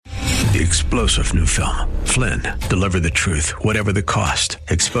The explosive new film, Flynn, deliver the truth, whatever the cost,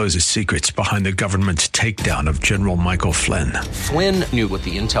 exposes secrets behind the government's takedown of General Michael Flynn. Flynn knew what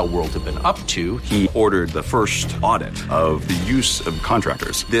the intel world had been up to. He ordered the first audit of the use of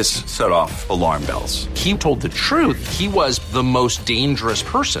contractors. This set off alarm bells. He told the truth. He was the most dangerous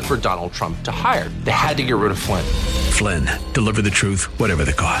person for Donald Trump to hire. They had to get rid of Flynn. Flynn, deliver the truth, whatever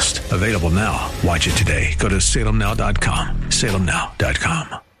the cost. Available now. Watch it today. Go to salemnow.com.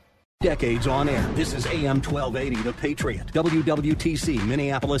 salemnow.com. Decades on air. This is AM 1280, The Patriot. WWTC,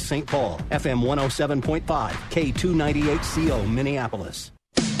 Minneapolis, St. Paul. FM 107.5, K298CO, Minneapolis.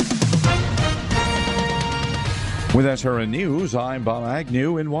 With SRN News, I'm Bob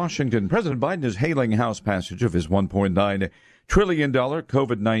Agnew in Washington. President Biden is hailing House passage of his $1.9 trillion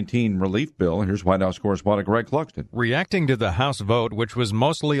COVID-19 relief bill. Here's White House correspondent Greg Clugston. Reacting to the House vote, which was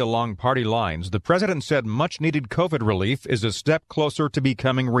mostly along party lines, the president said much-needed COVID relief is a step closer to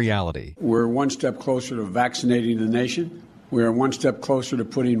becoming reality. We're one step closer to vaccinating the nation. We are one step closer to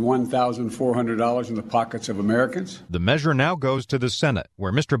putting $1,400 in the pockets of Americans. The measure now goes to the Senate,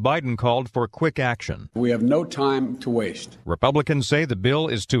 where Mr. Biden called for quick action. We have no time to waste. Republicans say the bill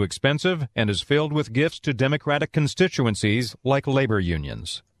is too expensive and is filled with gifts to Democratic constituencies like labor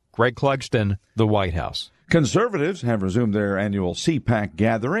unions. Greg Clugston, the White House. Conservatives have resumed their annual CPAC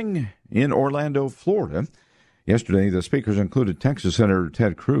gathering in Orlando, Florida. Yesterday, the speakers included Texas Senator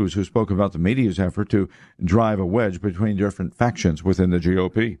Ted Cruz, who spoke about the media's effort to drive a wedge between different factions within the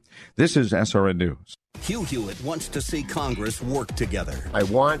GOP. This is SRN News. Hugh Hewitt wants to see Congress work together. I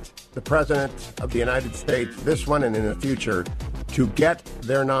want the President of the United States, this one and in the future, to get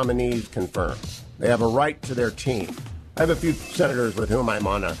their nominees confirmed. They have a right to their team. I have a few senators with whom I'm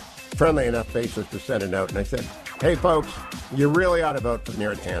on a friendly enough basis to send a note, and I said, hey, folks, you really ought to vote for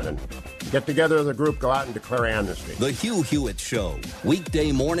Neera Tanden. Get together as a group, go out and declare amnesty. The Hugh Hewitt Show,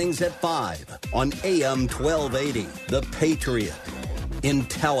 weekday mornings at 5 on AM 1280. The Patriot.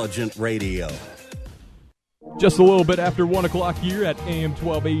 Intelligent radio. Just a little bit after 1 o'clock here at AM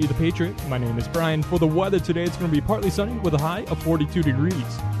 1280 The Patriot. My name is Brian. For the weather today, it's going to be partly sunny with a high of 42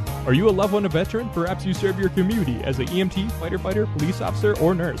 degrees. Are you a loved one, a veteran? Perhaps you serve your community as an EMT, fighter, police officer,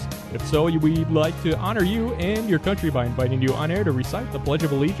 or nurse. If so, we'd like to honor you and your country by inviting you on air to recite the Pledge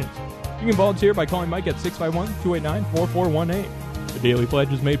of Allegiance. You can volunteer by calling Mike at 651-289-4418. The Daily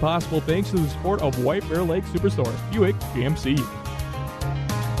Pledge is made possible thanks to the support of White Bear Lake Superstore, Buick GMC.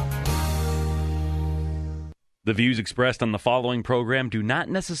 The views expressed on the following program do not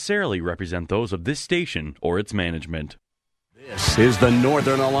necessarily represent those of this station or its management. This is the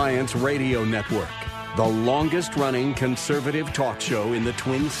Northern Alliance Radio Network, the longest-running conservative talk show in the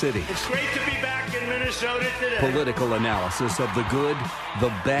Twin Cities. It's great to be back in Minnesota today. Political analysis of the good, the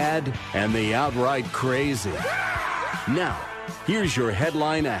bad, and the outright crazy. Now, here's your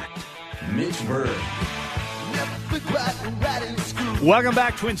headline act, Mitch Berg. Welcome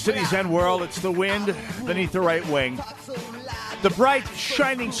back, Twin Cities and world. It's the wind beneath the right wing. The bright,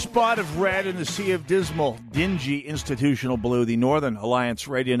 shining spot of red in the sea of dismal, dingy institutional blue, the Northern Alliance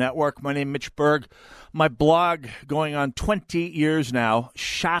Radio Network. My name is Mitch Berg. My blog, going on 20 years now,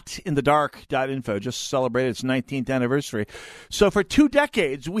 shotinthedark.info, just celebrated its 19th anniversary. So for 2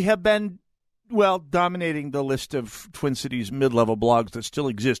 decades, we have been, dominating the list of Twin Cities mid-level blogs that still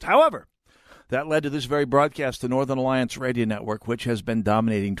exist. However, that led to this very broadcast, the Northern Alliance Radio Network, which has been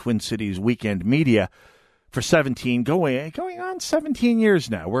dominating Twin Cities weekend media for 17, going on 17 years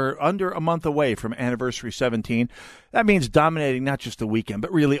now. We're under a month away from anniversary 17. That means dominating not just the weekend,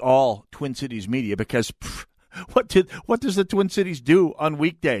 but really all Twin Cities media, because what does the Twin Cities do on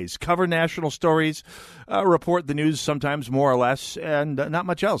weekdays? Cover national stories, report the news sometimes more or less, and not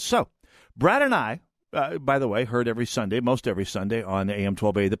much else. So Brad and I, by the way, heard most every Sunday on AM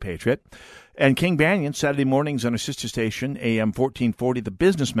 1280 The Patriot, and King Banyan Saturday mornings on our sister station, AM 1440 The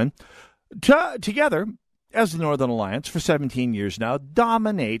Businessman, together as the Northern Alliance for 17 years now,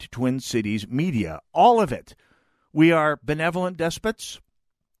 dominate Twin Cities media. All of it. We are benevolent despots,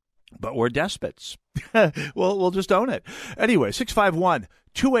 but we're despots. We'll just own it. Anyway,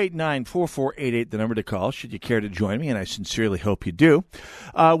 651-289-4488, the number to call, should you care to join me, and I sincerely hope you do.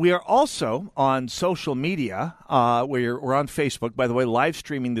 We are also on social media. We're on Facebook, by the way, live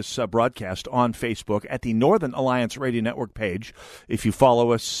streaming this broadcast on Facebook at the Northern Alliance Radio Network page. If you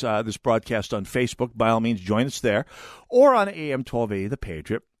follow us, this broadcast on Facebook, by all means, join us there, or on AM 1280 The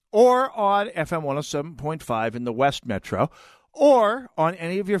Patriot, or on FM 107.5 in the West Metro, or on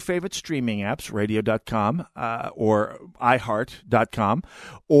any of your favorite streaming apps, radio.com or iHeart.com,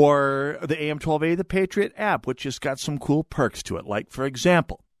 or the AM 1280 The Patriot app, which has got some cool perks to it. Like, for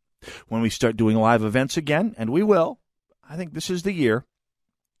example, when we start doing live events again, and we will, I think this is the year,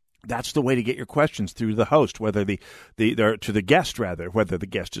 That's the way to get your questions through the host, whether to the guest, whether the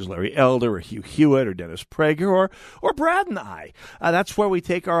guest is Larry Elder or Hugh Hewitt or Dennis Prager or Brad and I. That's where we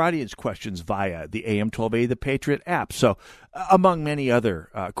take our audience questions via the AM 1280 The Patriot app. So, among many other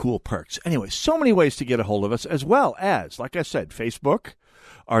cool perks. Anyway, so many ways to get a hold of us, as well as, like I said, Facebook,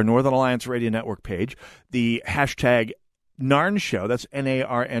 our Northern Alliance Radio Network page, the hashtag NARN Show, that's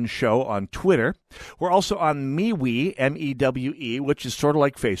NARN Show on Twitter. We're also on MeWe, MEWE, which is sort of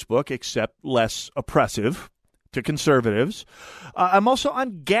like Facebook, except less oppressive to conservatives. I'm also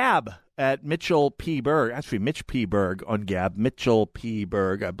on Gab at Mitchell P. Berg. Actually, Mitch P. Berg on Gab. Mitchell P.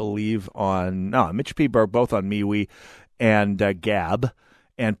 Berg, I believe, Mitch P. Berg, both on MeWe and Gab.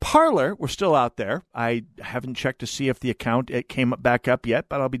 And Parler, we're still out there. I haven't checked to see if the account came back up yet,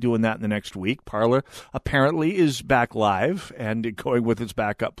 but I'll be doing that in the next week. Parler apparently is back live and going with its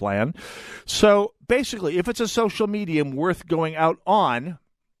backup plan. So basically, if it's a social medium worth going out on,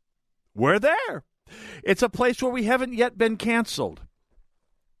 we're there. It's a place where we haven't yet been canceled.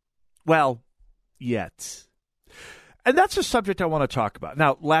 Well, yet. And that's a subject I want to talk about.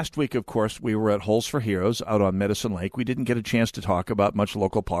 Now, last week, of course, we were at Holes for Heroes out on Medicine Lake. We didn't get a chance to talk about much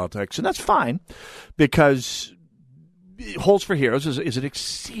local politics, and that's fine because Holes for Heroes is an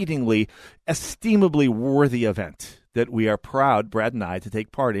exceedingly, esteemably worthy event that we are proud, Brad and I, to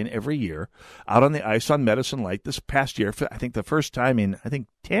take part in every year out on the ice on Medicine Lake. This past year, I think the first time in,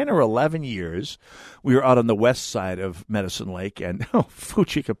 10 or 11 years, we were out on the west side of Medicine Lake. And,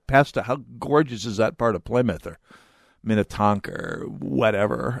 Fuchi Capesta, how gorgeous is that part of Plymouth or Minnetonka or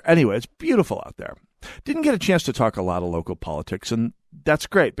whatever. Anyway, it's beautiful out there. Didn't get a chance to talk a lot of local politics, and that's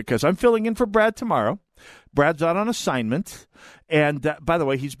great because I'm filling in for Brad tomorrow. Brad's out on assignment, and by the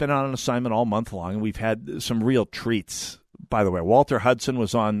way, he's been on an assignment all month long, and we've had some real treats. By the way, Walter Hudson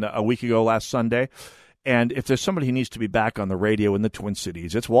was on a week ago last Sunday, and if there's somebody who needs to be back on the radio in the Twin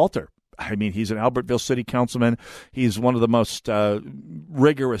Cities, it's Walter. I mean, he's an Albertville city councilman. He's one of the most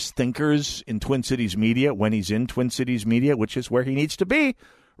rigorous thinkers in Twin Cities media when he's in Twin Cities media, which is where he needs to be.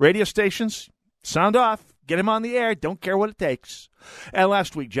 Radio stations, sound off. Get him on the air. Don't care what it takes. And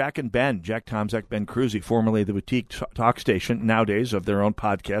last week, Jack Tomczak, Ben Cruzy, formerly the Boutique Talk Station, nowadays of their own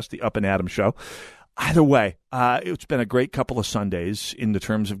podcast, The Up and Adam Show. Either way, it's been a great couple of Sundays in the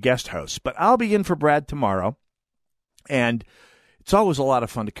terms of guest hosts. But I'll be in for Brad tomorrow, and it's always a lot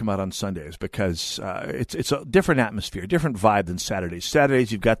of fun to come out on Sundays because it's a different atmosphere, different vibe than Saturdays.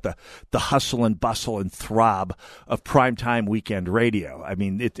 Saturdays, you've got the hustle and bustle and throb of primetime weekend radio. I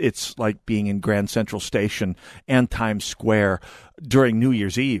mean, it's like being in Grand Central Station and Times Square during New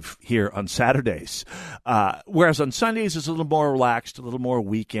Year's Eve here on Saturdays. Whereas on Sundays, it's a little more relaxed, a little more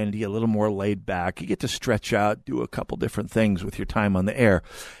weekendy, a little more laid back. You get to stretch out, do a couple different things with your time on the air.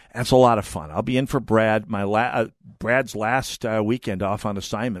 That's a lot of fun. I'll be in for Brad, Brad's last weekend off on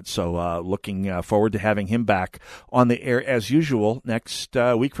assignment, so looking forward to having him back on the air as usual next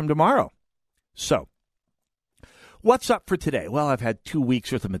week from tomorrow. So, what's up for today? Well, I've had 2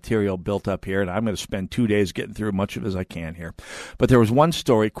 weeks worth of material built up here, and I'm going to spend 2 days getting through much of it as I can here. But there was one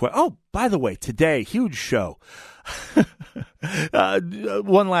story. By the way, today, huge show.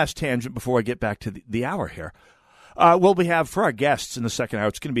 One last tangent before I get back to the hour here. We have for our guests in the second hour,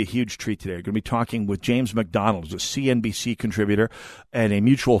 it's going to be a huge treat today. We're going to be talking with James McDonald, who's a CNBC contributor and a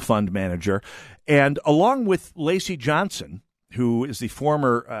mutual fund manager, and along with Lacey Johnson, who is the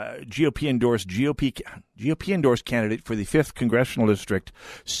former GOP-endorsed candidate for the 5th Congressional District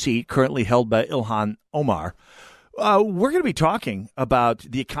seat currently held by Ilhan Omar. We're going to be talking about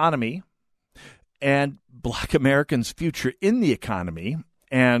the economy and Black Americans' future in the economy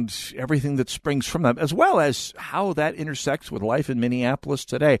and everything that springs from them, as well as how that intersects with life in Minneapolis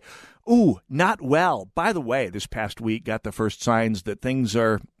today. Ooh, not well. By the way, this past week got the first signs that things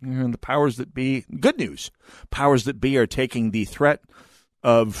are, the powers that be, good news, powers that be are taking the threat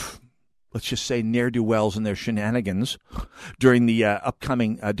of, let's just say, ne'er-do-wells and their shenanigans during the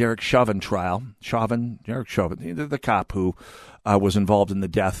upcoming Derek Chauvin trial. Derek Chauvin, the cop who was involved in the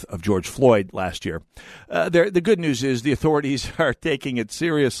death of George Floyd last year. The good news is the authorities are taking it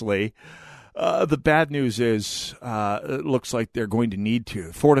seriously. The bad news is it looks like they're going to need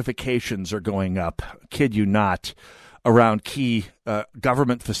to. Fortifications are going up, kid you not, around key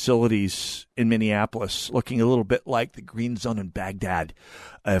government facilities in Minneapolis, looking a little bit like the Green Zone in Baghdad,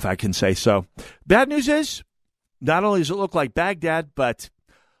 if I can say so. Bad news is, not only does it look like Baghdad, but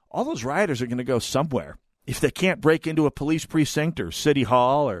all those rioters are going to go somewhere. If they can't break into a police precinct or city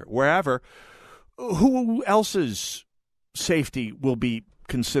hall or wherever, who else's safety will be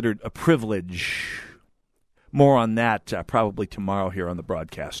considered a privilege? More on that probably tomorrow here on the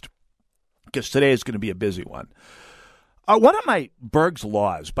broadcast, because today is going to be a busy one. One of my Berg's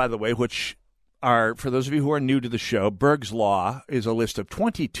laws, by the way, which are, for those of you who are new to the show, Berg's Law is a list of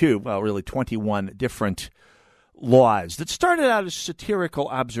 21 different laws that started out as satirical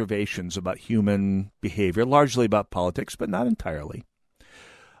observations about human behavior, largely about politics, but not entirely.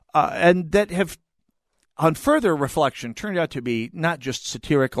 And that have, on further reflection, turned out to be not just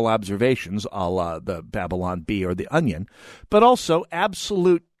satirical observations a la the Babylon Bee or the Onion, but also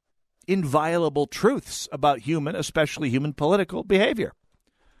absolute inviolable truths about human, especially human political behavior.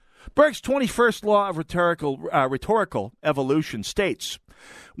 Berg's 21st law of rhetorical evolution states,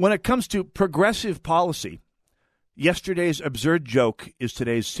 when it comes to progressive policy, yesterday's absurd joke is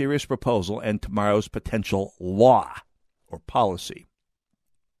today's serious proposal and tomorrow's potential law or policy.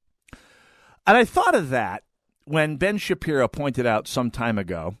 And I thought of that when Ben Shapiro pointed out some time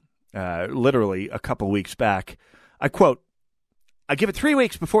ago, literally a couple weeks back, I quote, I give it 3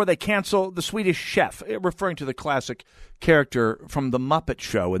 weeks before they cancel The Swedish Chef, referring to the classic character from The Muppet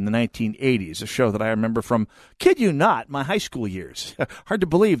Show in the 1980s, a show that I remember from, kid you not, my high school years. Hard to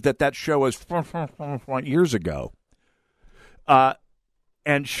believe that show was years ago.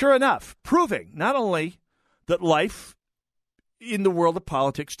 And sure enough, proving not only that life in the world of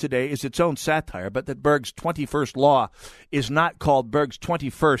politics today is its own satire, but that Berg's 21st law is not called Berg's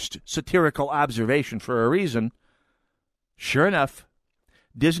 21st satirical observation for a reason. Sure enough,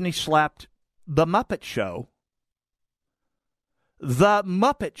 Disney slapped The Muppet Show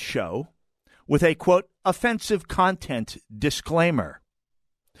with a, quote, offensive content disclaimer.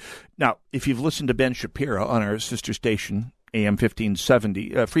 Now, if you've listened to Ben Shapiro on our sister station, AM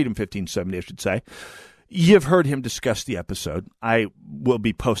 1570, Freedom 1570, I should say, you've heard him discuss the episode. I will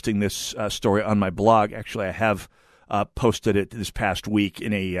be posting this story on my blog. Actually, I have posted it this past week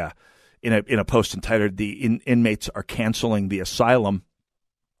in a post entitled "The Inmates Are Canceling the Asylum,"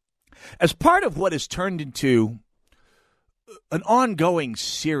 as part of what has turned into an ongoing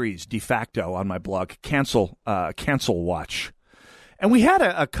series de facto on my blog, Cancel Watch. And we had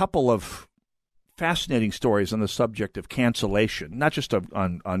a couple of fascinating stories on the subject of cancellation, not just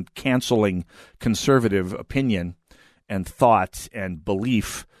on canceling conservative opinion and thought and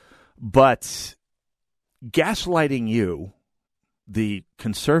belief, but gaslighting you, the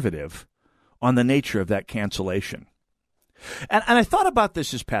conservative, on the nature of that cancellation. And I thought about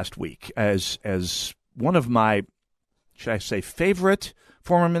this past week as one of my, should I say, favorite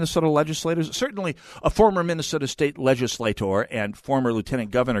former Minnesota legislators, certainly a former Minnesota state legislator and former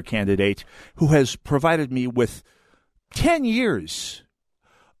lieutenant governor candidate who has provided me with 10 years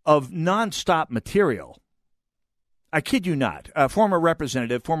of nonstop material. I kid you not. Former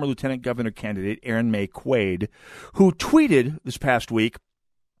representative, former lieutenant governor candidate Erin May Quaid, who tweeted this past week,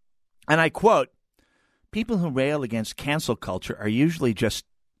 and I quote, "People who rail against cancel culture are usually just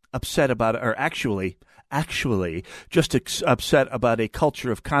upset about, or actually just upset about a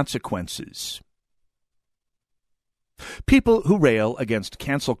culture of consequences. People who rail against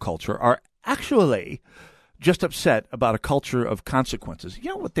cancel culture are actually just upset about a culture of consequences." You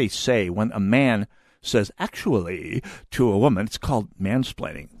know what they say when a man says actually to a woman? It's called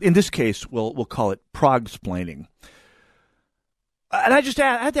mansplaining. In this case, we'll call it progsplaining. And I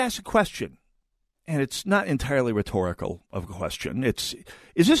had to ask a question. And it's not entirely rhetorical of a question. Is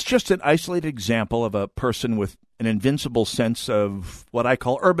this just an isolated example of a person with an invincible sense of what I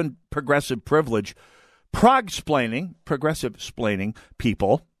call urban progressive privilege, progsplaining, progressive-splaining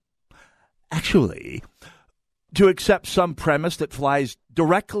people, actually, to accept some premise that flies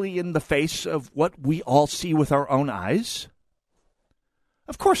directly in the face of what we all see with our own eyes?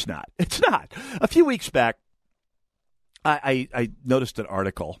 Of course not. It's not. A few weeks back, I noticed an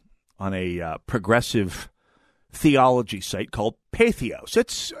article on a progressive theology site called Patheos.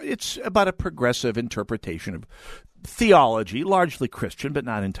 It's about a progressive interpretation of theology, largely Christian, but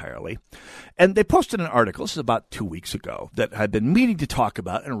not entirely. And they posted an article, this is about 2 weeks ago, that I've been meaning to talk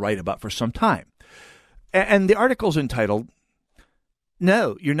about and write about for some time. And the article's entitled,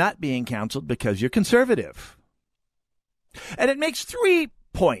 "No, You're Not Being Counseled Because You're Conservative." And it makes 3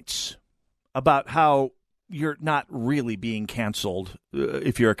 points about how you're not really being canceled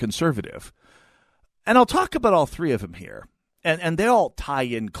if you're a conservative. And I'll talk about all 3 of them here. And they all tie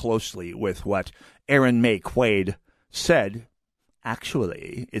in closely with what Erin May Quaid said.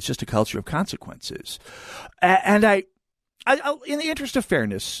 Actually, it's just a culture of consequences. And I in the interest of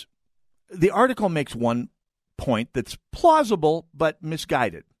fairness, the article makes one point that's plausible but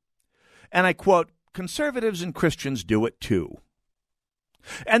misguided. And I quote, "Conservatives and Christians do it too."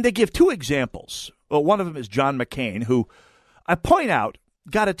 And they give 2 examples. Well, one of them is John McCain, who I point out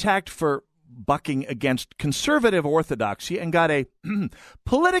got attacked for bucking against conservative orthodoxy and got a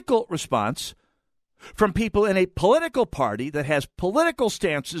political response from people in a political party that has political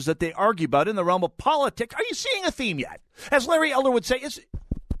stances that they argue about in the realm of politics. Are you seeing a theme yet? As Larry Elder would say, is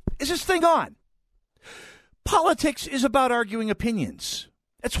this thing on? Politics is about arguing opinions.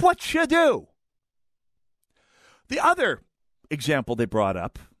 It's what you do. The other example they brought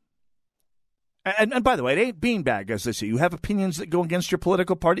up, and by the way, it ain't beanbag, as they say. You have opinions that go against your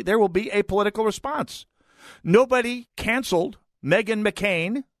political party, there will be a political response. Nobody canceled Meghan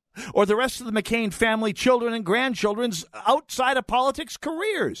McCain or the rest of the McCain family, children and grandchildren's outside of politics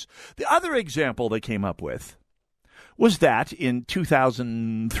careers. The other example they came up with was that in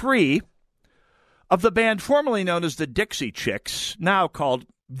 2003 of the band formerly known as the Dixie Chicks, now called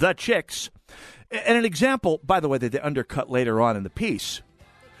The Chicks, and an example, by the way, that they undercut later on in the piece,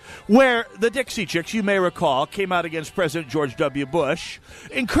 where the Dixie Chicks, you may recall, came out against President George W. Bush,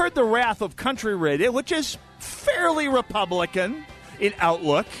 incurred the wrath of country radio, which is fairly Republican in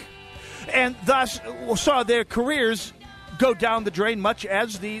outlook, and thus saw their careers go down the drain, much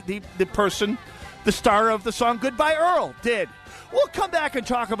as the person, the star of the song Goodbye Earl, did. We'll come back and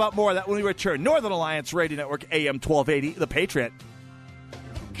talk about more of that when we return. Northern Alliance Radio Network, AM 1280, The Patriot.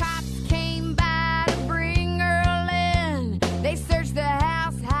 Cops came by to bring Earl in. They searched the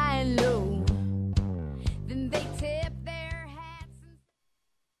house high and low. Then they tipped their hats.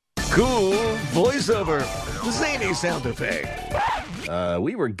 Cool voiceover. Zany sound effect.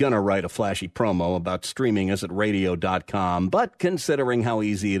 We were gonna write a flashy promo about streaming us at radio.com, but considering how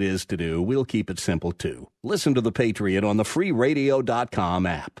easy it is to do, we'll keep it simple too. Listen to The Patriot on the free radio.com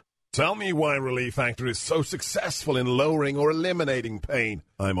app. Tell me why Relief Factor is so successful in lowering or eliminating pain.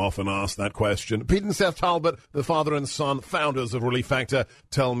 I'm often asked that question. Pete and Seth Talbot, the father and son founders of Relief Factor,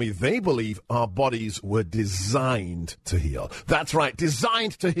 tell me they believe our bodies were designed to heal. That's right,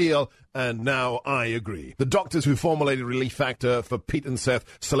 designed to heal, and now I agree. The doctors who formulated Relief Factor for Pete and Seth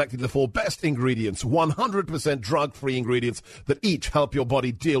selected the 4 best ingredients, 100% drug-free ingredients that each help your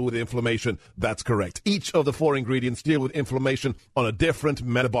body deal with inflammation. That's correct. Each of the 4 ingredients deal with inflammation on a different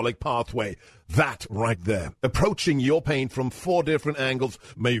metabolic pathway. That right there, approaching your pain from 4 different angles,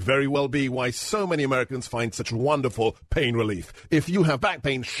 may very well be why so many Americans find such wonderful pain relief. If you have back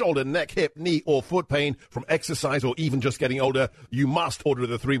pain, shoulder, neck, hip, knee, or foot pain from exercise or even just getting older, you must order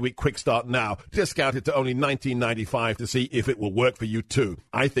the 3-week quick start now. Discount it to only $19.95 to see if it will work for you too.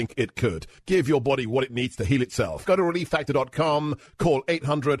 I think it could. Give your body what it needs to heal itself. Go to ReliefFactor.com, call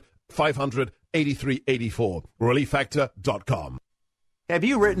 800-500-8384, ReliefFactor.com. Have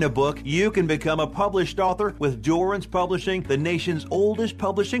you written a book? You can become a published author with Dorrance Publishing, the nation's oldest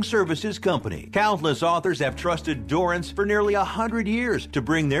publishing services company. Countless authors have trusted Dorrance for nearly 100 years to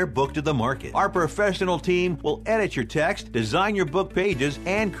bring their book to the market. Our professional team will edit your text, design your book pages,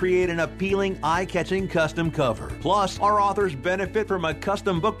 and create an appealing, eye-catching custom cover. Plus, our authors benefit from a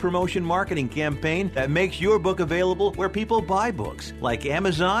custom book promotion marketing campaign that makes your book available where people buy books, like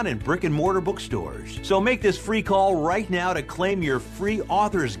Amazon and brick-and-mortar bookstores. So make this free call right now to claim your free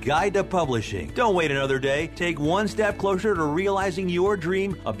Author's Guide to Publishing. Don't wait another day. Take one step closer to realizing your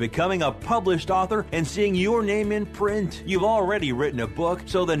dream of becoming a published author and seeing your name in print. You've already written a book,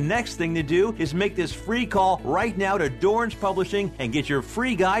 so the next thing to do is make this free call right now to Dorrance Publishing and get your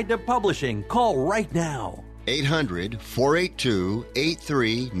free guide to publishing. Call right now.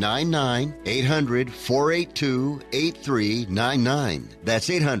 800-482-8399. 800-482-8399. That's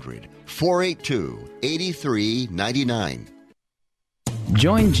 800-482-8399.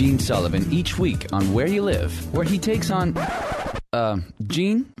 Join Gene Sullivan each week on Where You Live, where he takes on...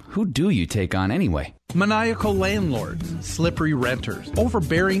 Gene, who do you take on anyway? Maniacal landlords, slippery renters,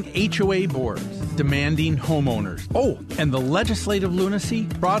 overbearing HOA boards, demanding homeowners. Oh, and the legislative lunacy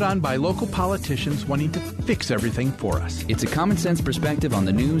brought on by local politicians wanting to fix everything for us. It's a common-sense perspective on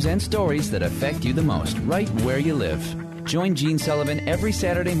the news and stories that affect you the most, right where you live. Join Gene Sullivan every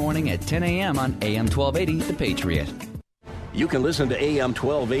Saturday morning at 10 a.m. on AM 1280, The Patriot. You can listen to AM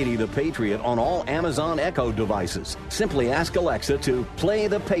 1280 The Patriot on all Amazon Echo devices. Simply ask Alexa to play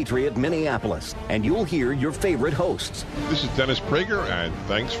The Patriot Minneapolis, and you'll hear your favorite hosts. This is Dennis Prager, and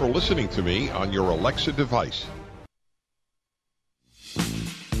thanks for listening to me on your Alexa device.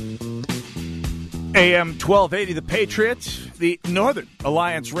 AM 1280 The Patriot, the Northern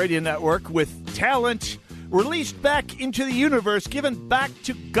Alliance Radio Network with talent released back into the universe, given back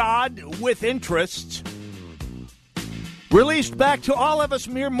to God with interest. Released back to all of us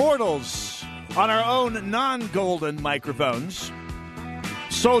mere mortals on our own non-golden microphones.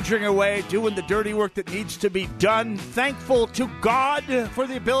 Soldiering away, doing the dirty work that needs to be done. Thankful to God for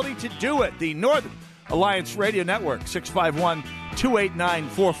the ability to do it. The Northern Alliance Radio Network,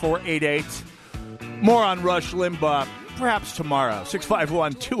 651-289-4488. More on Rush Limbaugh. perhaps tomorrow.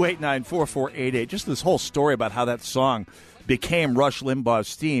 651-289-4488. Just this whole story about how that song became Rush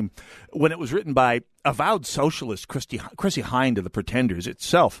Limbaugh's theme when it was written by avowed socialist Chrissie Hynde of the Pretenders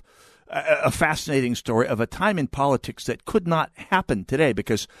itself. A fascinating story of a time in politics that could not happen today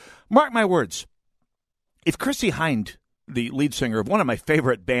because, mark my words, if Chrissie Hynde, the lead singer of one of my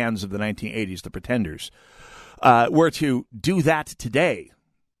favorite bands of the 1980s, the Pretenders, were to do that today,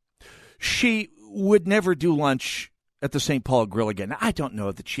 she would never do lunch at the St. Paul Grill again. Now, I don't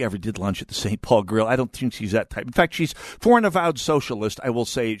know that she ever did lunch at the St. Paul Grill. I don't think she's that type. In fact, she's, for an avowed socialist, I will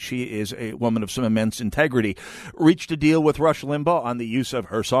say she is a woman of some immense integrity. Reached a deal with Rush Limbaugh on the use of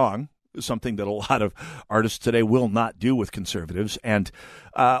her song, something that a lot of artists today will not do with conservatives, and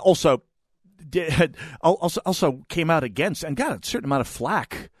also came out against and got a certain amount of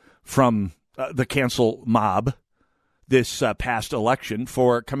flack from the cancel mob this past election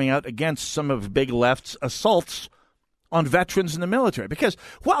for coming out against some of Big Left's assaults on veterans in the military. Because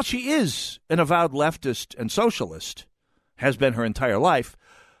while she is an avowed leftist and socialist, has been her entire life,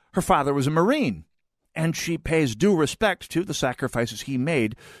 her father was a Marine, and she pays due respect to the sacrifices he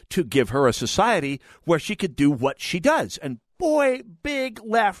made to give her a society where she could do what she does. And boy, Big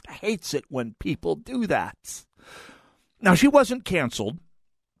Left hates it when people do that. Now, she wasn't canceled,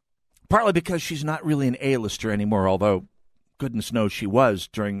 partly because she's not really an A-lister anymore, although goodness knows she was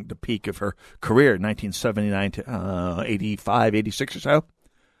during the peak of her career, 1979 to 85, 86 or so.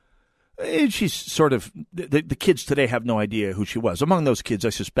 She's sort of, the kids today have no idea who she was. Among those kids, I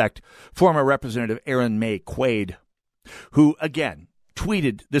suspect, former Representative Erin May Quaid, who, again,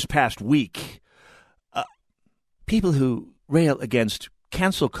 tweeted this past week, people who rail against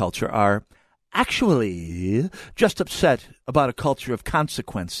cancel culture are actually just upset about a culture of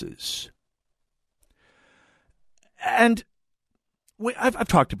consequences. And I've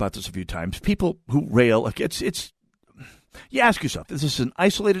talked about this a few times. People who rail, it's you ask yourself, this is an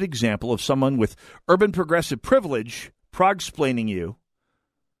isolated example of someone with urban progressive privilege prog-splaining you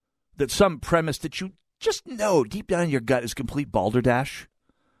that some premise that you just know deep down in your gut is complete balderdash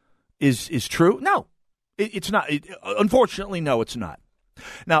is true? No, it's not. Unfortunately, no, it's not.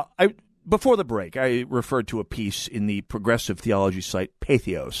 Now, before the break, I referred to a piece in the progressive theology site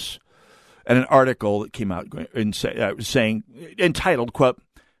Patheos and an article that came out saying, entitled, quote,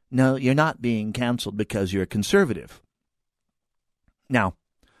 "No, you're not being canceled because you're a conservative." Now,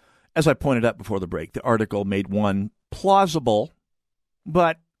 as I pointed out before the break, the article made one plausible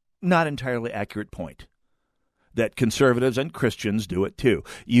but not entirely accurate point, that conservatives and Christians do it too.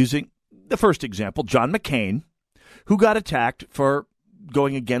 Using the first example, John McCain, who got attacked for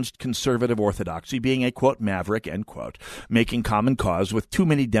going against conservative orthodoxy, being a, quote, maverick, end quote, making common cause with too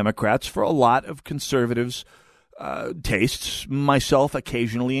many Democrats for a lot of conservatives' tastes, myself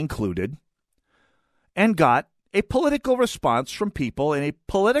occasionally included, and got a political response from people in a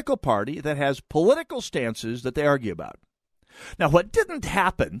political party that has political stances that they argue about. Now, what didn't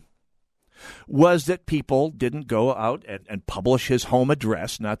happen was that people didn't go out and publish his home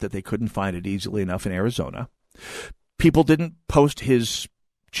address, not that they couldn't find it easily enough in Arizona. People didn't post his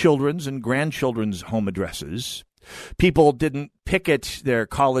children's and grandchildren's home addresses. People didn't picket their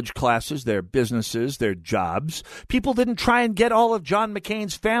college classes, their businesses, their jobs. People didn't try and get all of John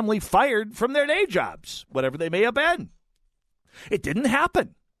McCain's family fired from their day jobs, whatever they may have been. It didn't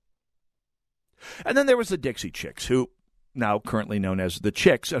happen. And then there was the Dixie Chicks, who now currently known as the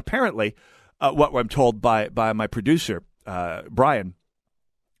Chicks. Apparently, what I'm told by my producer, Brian,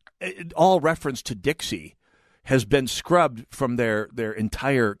 all reference to Dixie has been scrubbed from their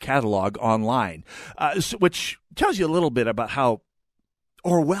entire catalog online, which tells you a little bit about how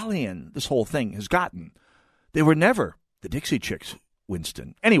Orwellian this whole thing has gotten. They were never the Dixie Chicks,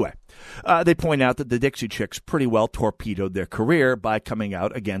 Winston. Anyway, they point out that the Dixie Chicks pretty well torpedoed their career by coming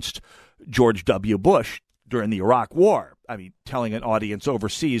out against George W. Bush during the Iraq War. I mean, telling an audience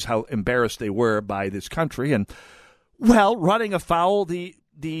overseas how embarrassed they were by this country and, well, running afoul the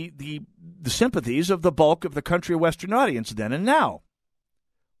sympathies of the bulk of the country western audience then and now.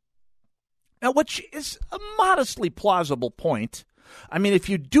 Now, which is a modestly plausible point. I mean, if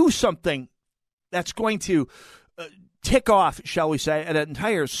you do something that's going to tick off, shall we say, an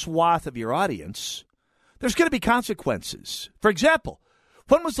entire swath of your audience, there's going to be consequences. For example,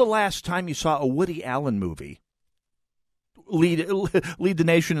 when was the last time you saw a Woody Allen movie lead the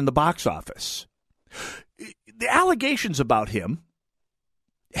nation in the box office? The allegations about him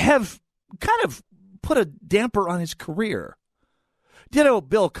have kind of put a damper on his career. Ditto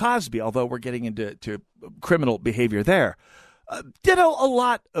Bill Cosby, although we're getting into criminal behavior there. Ditto a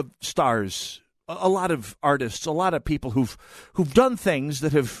lot of stars, a lot of artists, a lot of people who've done things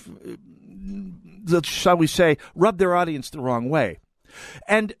that have shall we say, rub their audience the wrong way.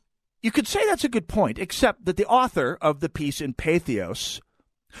 And you could say that's a good point, except that the author of the piece in Pathos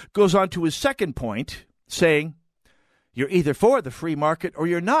goes on to his second point, saying, you're either for the free market or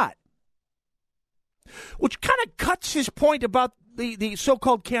you're not. Which kind of cuts his point about the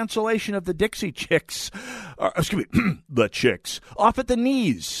so-called cancellation of the Dixie Chicks, the Chicks, off at the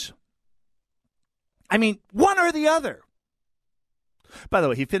knees. I mean, one or the other. By the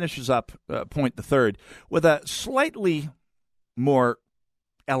way, he finishes up point the third with a slightly more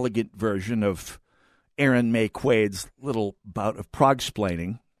elegant version of Aaron May Quaid's little bout of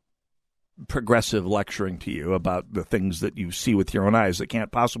prog-splaining, progressive lecturing to you about the things that you see with your own eyes that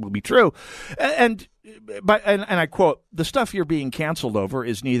can't possibly be true. And I quote, the stuff you're being canceled over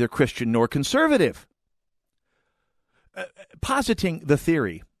is neither Christian nor conservative. Positing the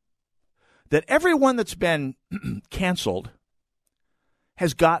theory that everyone that's been canceled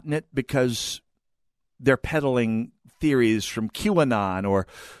has gotten it because they're peddling theories from QAnon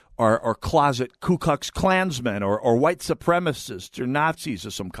or closet Ku Klux Klansmen or white supremacists or Nazis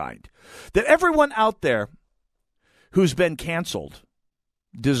of some kind. That everyone out there who's been canceled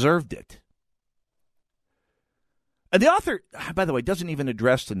deserved it. And the author, by the way, doesn't even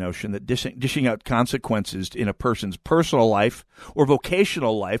address the notion that dishing out consequences in a person's personal life or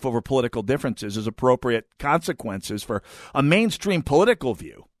vocational life over political differences is appropriate consequences for a mainstream political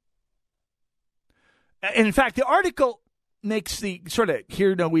view. And in fact, the article makes the sort of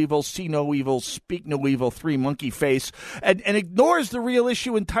hear no evil, see no evil, speak no evil, three monkey face, and ignores the real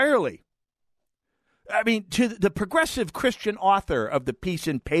issue entirely. I mean, to the progressive Christian author of the piece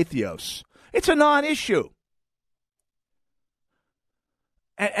in Pathos, it's a non-issue.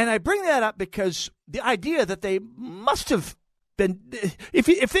 And I bring that up because the idea that they must have been,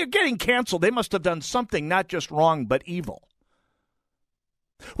 if they're getting canceled, they must have done something not just wrong but evil,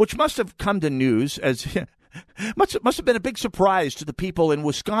 which must have come to news as must have been a big surprise to the people in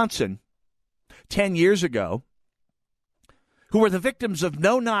Wisconsin 10 years ago who were the victims of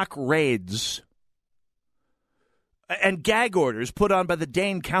no-knock raids and gag orders put on by the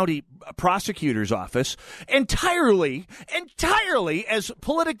Dane County Prosecutor's Office entirely as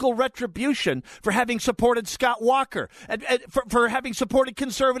political retribution for having supported Scott Walker and for having supported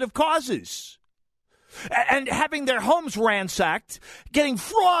conservative causes. And having their homes ransacked, getting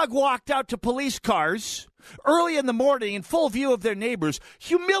frog walked out to police cars early in the morning in full view of their neighbors,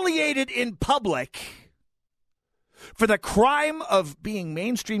 humiliated in public for the crime of being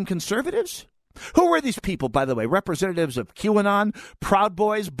mainstream conservatives? Who were these people, by the way? Representatives of QAnon, Proud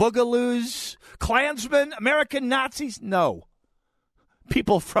Boys, Boogaloos, Klansmen, American Nazis? No.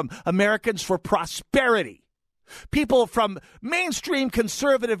 People from Americans for Prosperity. People from mainstream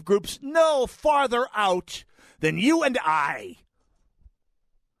conservative groups no farther out than you and I.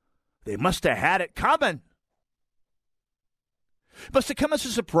 They must have had it coming. Must have come as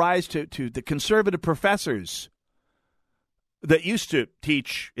a surprise to the conservative professors that used to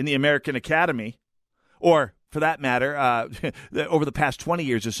teach in the American Academy, or for that matter, over the past 20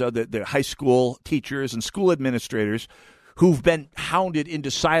 years or so, the high school teachers and school administrators who've been hounded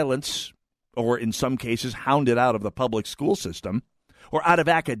into silence, or in some cases hounded out of the public school system, or out of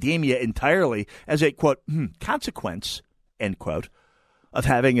academia entirely as a, quote, consequence, end quote, of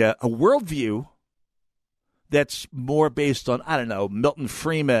having a worldview that's more based on, I don't know, Milton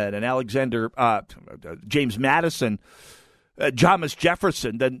Friedman and James Madison, Thomas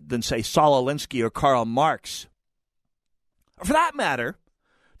Jefferson than say, Saul Alinsky or Karl Marx. For that matter,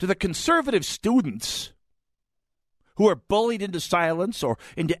 to the conservative students who are bullied into silence or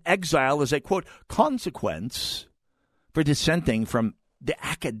into exile as a, quote, consequence for dissenting from the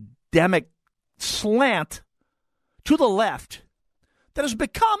academic slant to the left that has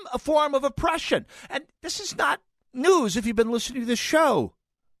become a form of oppression. And this is not news if you've been listening to this show.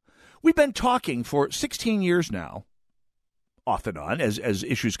 We've been talking for 16 years now, off and on, as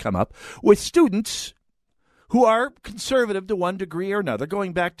issues come up, with students who are conservative to one degree or another,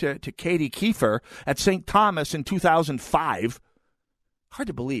 going back to Katie Kiefer at St. Thomas in 2005. Hard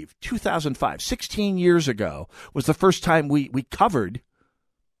to believe, 2005, 16 years ago, was the first time we covered,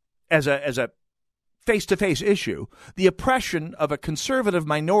 as a face-to-face issue, the oppression of a conservative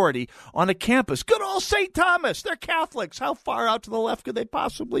minority on a campus. Good old St. Thomas, they're Catholics. How far out to the left could they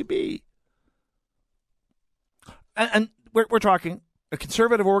possibly be? And we're talking a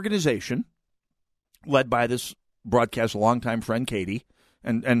conservative organization led by this broadcast longtime friend Katie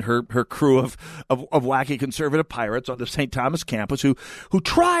and her crew of wacky conservative pirates on the St. Thomas campus who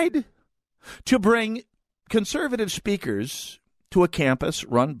tried to bring conservative speakers to a campus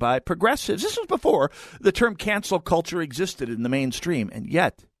run by progressives. This was before the term cancel culture existed in the mainstream, and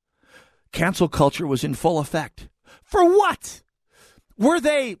yet cancel culture was in full effect. For what? Were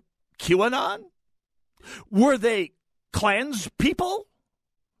they QAnon? Were they Klans people?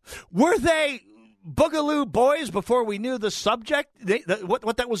 Were they Boogaloo Boys before we knew the subject,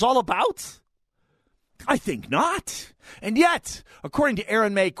 what that was all about? I think not. And yet, according to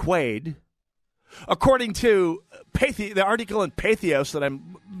Aaron May Quaid, according to the article in Pathos that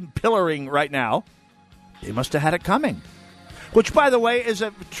I'm pillaring right now, they must have had it coming. Which, by the way, is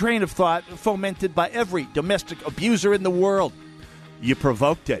a train of thought fomented by every domestic abuser in the world. You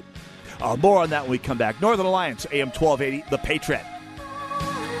provoked it. More on that when we come back. Northern Alliance, AM 1280, The Patriot.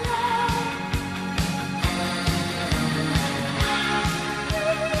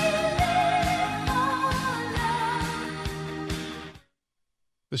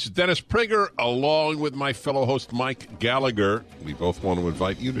 This is Dennis Prager, along with my fellow host Mike Gallagher. We both want to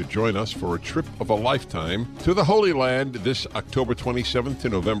invite you to join us for a trip of a lifetime to the Holy Land this October 27th to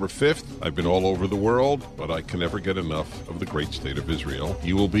November 5th. I've been all over the world, but I can never get enough of the great state of Israel.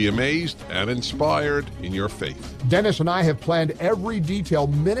 You will be amazed and inspired in your faith. Dennis and I have planned every detail,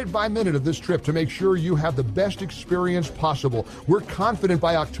 minute by minute, of this trip to make sure you have the best experience possible. We're confident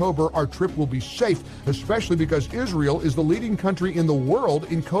by October our trip will be safe, especially because Israel is the leading country in the world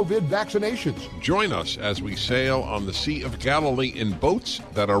in COVID vaccinations. Join us as we sail on the Sea of Galilee in boats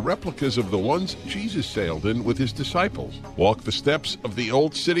that are replicas of the ones Jesus sailed in with his disciples. Walk the steps of the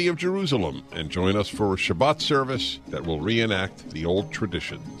old city of Jerusalem and join us for a Shabbat service that will reenact the old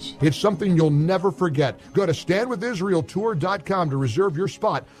traditions. It's something you'll never forget. Go to standwithisraeltour.com to reserve your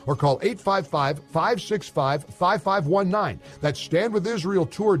spot or call 855-565-5519. That's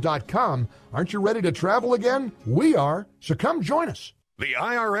standwithisraeltour.com. Aren't you ready to travel again? We are. So come join us. The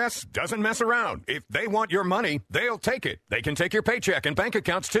IRS doesn't mess around. If they want your money, they'll take it. They can take your paycheck and bank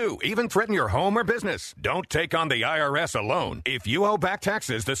accounts, too, even threaten your home or business. Don't take on the IRS alone. If you owe back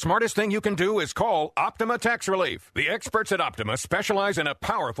taxes, the smartest thing you can do is call Optima Tax Relief. The experts at Optima specialize in a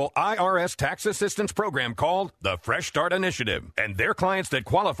powerful IRS tax assistance program called the Fresh Start Initiative. And their clients that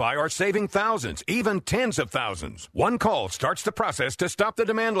qualify are saving thousands, even tens of thousands. One call starts the process to stop the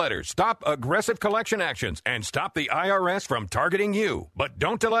demand letters, stop aggressive collection actions, and stop the IRS from targeting you. But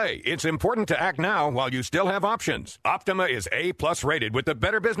don't delay. It's important to act now while you still have options. Optima is A+ rated with the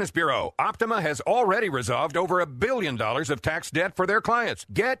Better Business Bureau. Optima has already resolved over $1 billion of tax debt for their clients.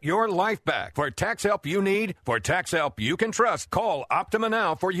 Get your life back. For tax help you need, for tax help you can trust, call Optima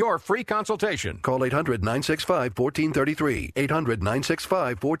now for your free consultation. Call 800-965-1433.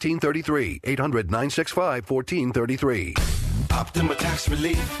 800-965-1433. 800-965-1433. Optima Tax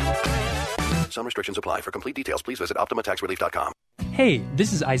Relief. Some restrictions apply. For complete details, please visit OptimaTaxRelief.com. Hey,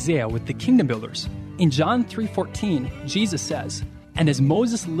 this is Isaiah with the Kingdom Builders. In John 3:14, Jesus says, "And as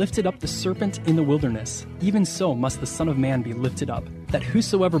Moses lifted up the serpent in the wilderness, even so must the Son of Man be lifted up, that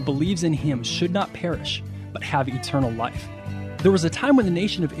whosoever believes in him should not perish, but have eternal life." There was a time when the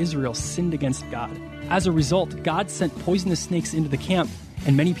nation of Israel sinned against God. As a result, God sent poisonous snakes into the camp,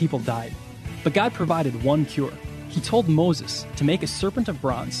 and many people died. But God provided one cure. He told Moses to make a serpent of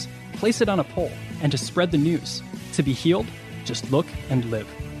bronze, place it on a pole, and to spread the news. To be healed, just look and live.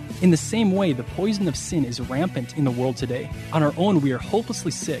 In the same way, the poison of sin is rampant in the world today. On our own, we are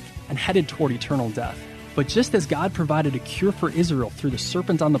hopelessly sick and headed toward eternal death. But just as God provided a cure for Israel through the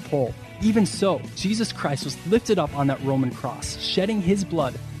serpent on the pole, even so, Jesus Christ was lifted up on that Roman cross, shedding his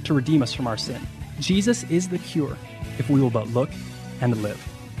blood to redeem us from our sin. Jesus is the cure, if we will but look and live.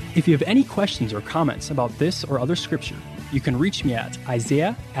 If you have any questions or comments about this or other scripture, you can reach me at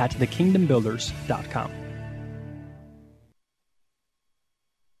Isaiah@thekingdombuilders.com.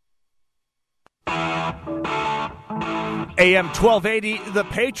 AM 1280, The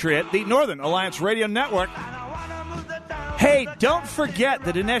Patriot, the Northern Alliance Radio Network. Hey, don't forget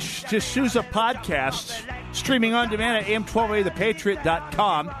the Dinesh D'Souza podcast, streaming on demand at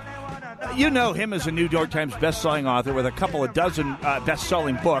am1280thepatriot.com. You know him as a New York Times bestselling author with a couple of dozen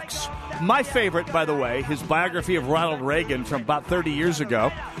best-selling books. My favorite, by the way, his biography of Ronald Reagan from about 30 years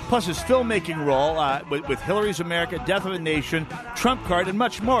ago, plus his filmmaking role with Hillary's America, Death of a Nation, Trump Card, and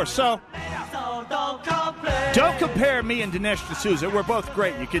much more. So, don't compare me and Dinesh D'Souza. We're both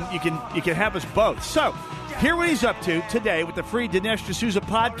great. You can have us both. So, hear what he's up to today with the free Dinesh D'Souza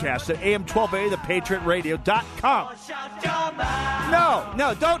podcast at am1280thepatriotradio.com.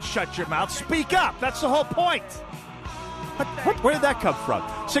 No, don't shut your mouth. Speak up. That's the whole point. Where did that come from?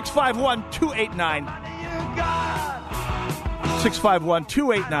 651-289.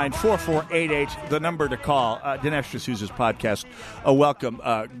 651-289-4488, the number to call. Dinesh D'Souza's podcast, a welcome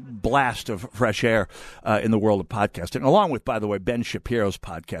blast of fresh air in the world of podcasting, along with, by the way, Ben Shapiro's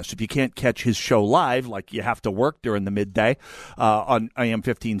podcast. If you can't catch his show live, like you have to work during the midday on AM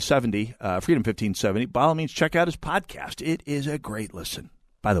 1570, Freedom 1570, by all means, check out his podcast. It is a great listen.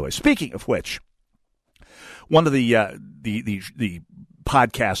 By the way, speaking of which, one of the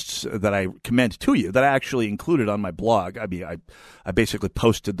podcasts that I commend to you that I actually included on my blog. I mean, I basically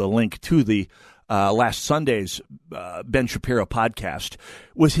posted the link to the last Sunday's Ben Shapiro podcast,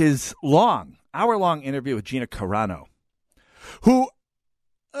 was his hour-long interview with Gina Carano, who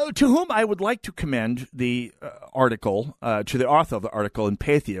to whom I would like to commend the article, to the author of the article in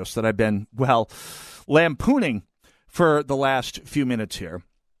Pathos that I've been, lampooning for the last few minutes here.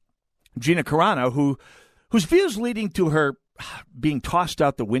 Gina Carano, whose views leading to her being tossed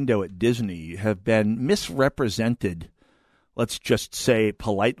out the window at Disney have been misrepresented, let's just say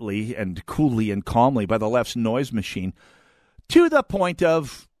politely and coolly and calmly, by the left's noise machine, to the point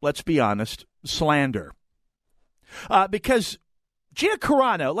of, let's be honest, slander. Because Gina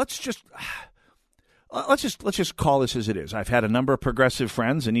Carano, let's just call this as it is. I've had a number of progressive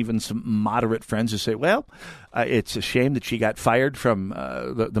friends and even some moderate friends who say, it's a shame that she got fired from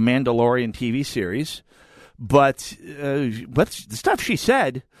the Mandalorian TV series. But the stuff she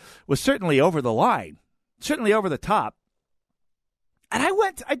said was certainly over the line, certainly over the top. And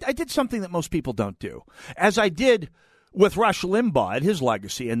I did something that most people don't do, as I did with Rush Limbaugh and his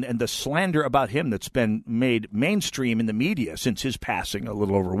legacy and the slander about him that's been made mainstream in the media since his passing a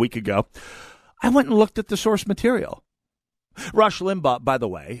little over a week ago. I went and looked at the source material. Rush Limbaugh, by the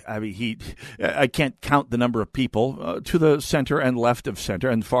way, I can't count the number of people to the center and left of center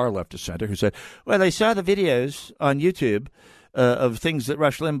and far left of center who said, they saw the videos on YouTube of things that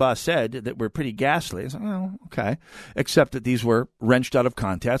Rush Limbaugh said that were pretty ghastly. I said, okay. Except that these were wrenched out of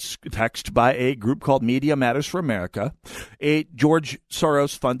context by a group called Media Matters for America, a George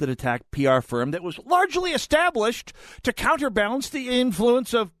Soros-funded attack PR firm that was largely established to counterbalance the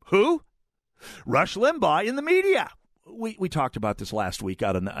influence of who? Rush Limbaugh in the media. We talked about this last week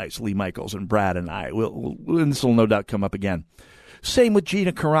out on the ice, Lee Michaels and Brad and I. And this will no doubt come up again. Same with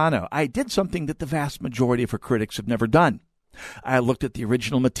Gina Carano. I did something that the vast majority of her critics have never done. I looked at the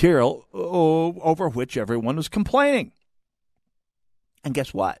original material over which everyone was complaining. And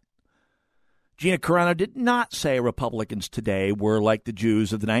guess what? Gina Carano did not say Republicans today were like the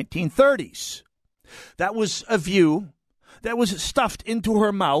Jews of the 1930s. That was a view that was stuffed into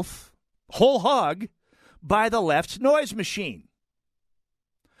her mouth, whole hog, by the left's noise machine.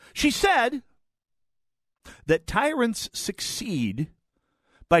 She said that tyrants succeed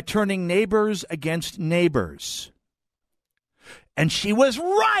by turning neighbors against neighbors. And she was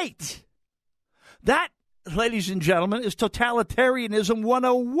right. That, ladies and gentlemen, is totalitarianism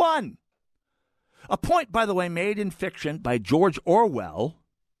 101. A point, by the way, made in fiction by George Orwell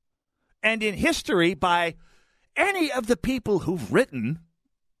and in history by any of the people who've written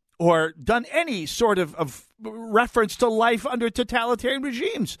or done any sort of reference to life under totalitarian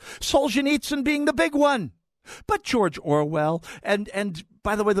regimes, Solzhenitsyn being the big one. But George Orwell and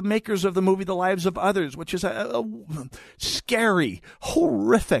by the way, the makers of the movie The Lives of Others, which is a scary,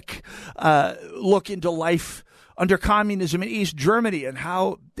 horrific look into life under communism in East Germany and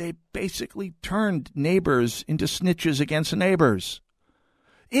how they basically turned neighbors into snitches against neighbors.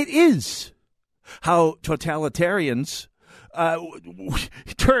 It is how totalitarians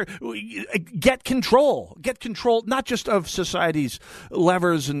get control not just of society's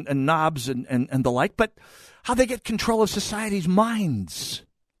levers and knobs and the like, but how they get control of society's minds.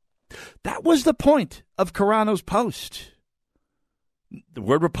 That was the point of Carano's post. The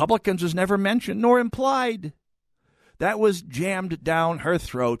word Republicans was never mentioned nor implied. That was jammed down her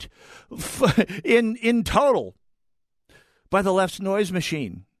throat in total by the left's noise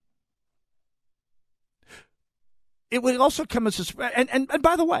machine. It would also come as a... And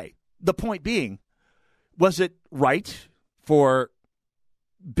by the way, the point being, was it right for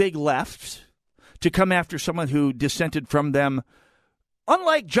big left to come after someone who dissented from them,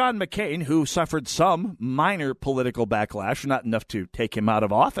 unlike John McCain, who suffered some minor political backlash, not enough to take him out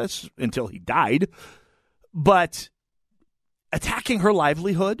of office until he died, but attacking her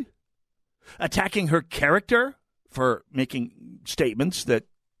livelihood, attacking her character for making statements that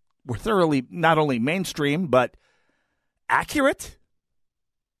were thoroughly not only mainstream, but accurate?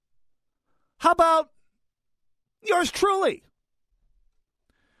 How about yours truly?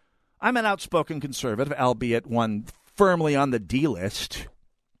 I'm an outspoken conservative, albeit one firmly on the D list.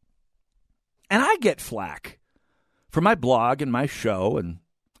 And I get flack for my blog and my show, and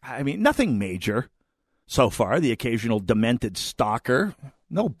I mean, nothing major. so far. The occasional demented stalker.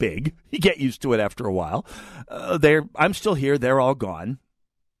 No big. You get used to it after a while. I'm still here. They're all gone.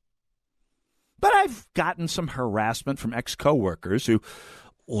 But I've gotten some harassment from ex-coworkers who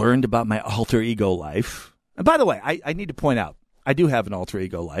learned about my alter ego life. And by the way, I need to point out, I do have an alter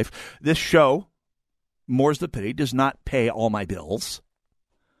ego life. This show, More's the Pity, does not pay all my bills.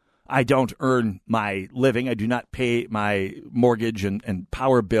 I don't earn my living. I do not pay my mortgage and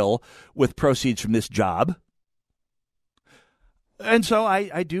power bill with proceeds from this job. And so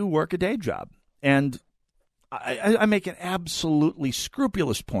I do work a day job. And I make an absolutely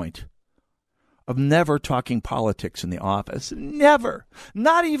scrupulous point of never talking politics in the office. Never.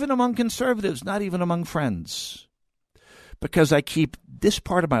 Not even among conservatives, not even among friends. Because I keep this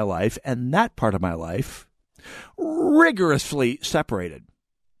part of my life and that part of my life rigorously separated.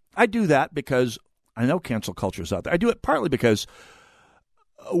 I do that because I know cancel culture is out there. I do it partly because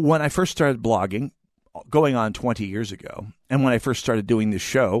when I first started blogging, going on 20 years ago, and when I first started doing this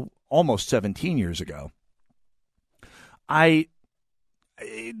show almost 17 years ago, the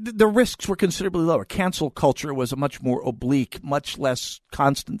risks were considerably lower. Cancel culture was a much more oblique, much less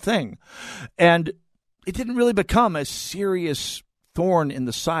constant thing. And it didn't really become a serious thorn in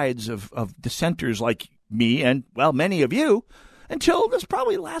the sides of dissenters like me and, well, many of you, until this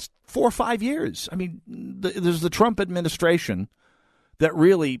probably last 4 or 5 years. I mean, there's the Trump administration that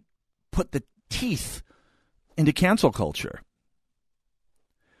really put the teeth into cancel culture.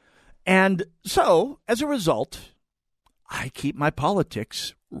 And so, as a result, I keep my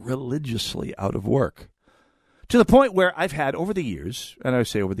politics religiously out of work. To the point where I've had over the years, and I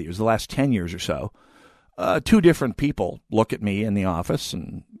say over the years, the last 10 years or so, 2 different people look at me in the office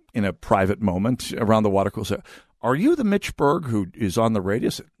and in a private moment around the water cooler say, "Are you the Mitch Berg who is on the radio?"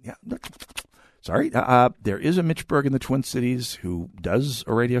 Said, "Yeah, sorry. There is a Mitch Berg in the Twin Cities who does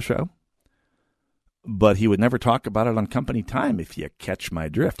a radio show, but he would never talk about it on company time, if you catch my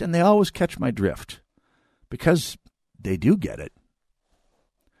drift." And they always catch my drift because they do get it.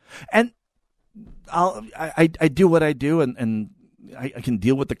 And I do what I do, and I can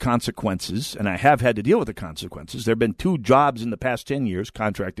deal with the consequences, and I have had to deal with the consequences. There have been 2 jobs in the past 10 years,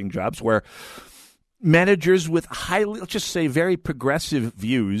 contracting jobs, where managers with highly, let's just say, very progressive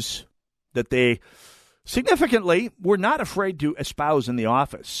views that they significantly were not afraid to espouse in the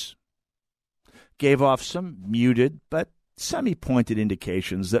office gave off some muted but semi-pointed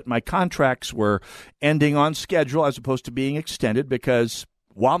indications that my contracts were ending on schedule as opposed to being extended, because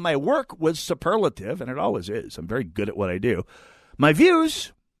while my work was superlative, and it always is, I'm very good at what I do, my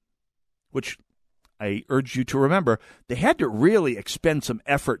views, which I urge you to remember, they had to really expend some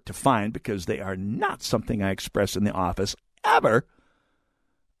effort to find, because they are not something I express in the office ever,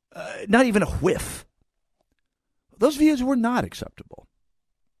 not even a whiff. Those views were not acceptable.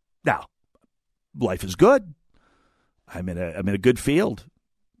 Now, life is good. I'm in a good field.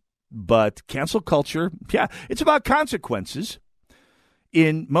 But cancel culture, yeah, it's about consequences.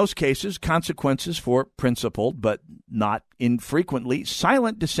 In most cases, consequences for principled, but not infrequently,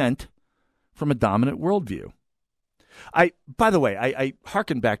 silent dissent from a dominant worldview. By the way, I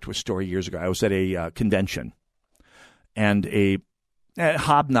hearken back to a story years ago. I was at a convention and a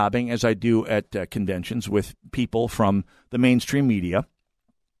hobnobbing, as I do at conventions, with people from the mainstream media.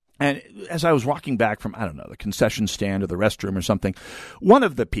 And as I was walking back from, I don't know, the concession stand or the restroom or something, one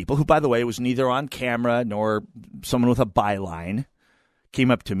of the people, who, by the way, was neither on camera nor someone with a byline,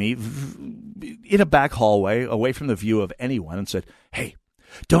 came up to me in a back hallway away from the view of anyone and said, "Hey,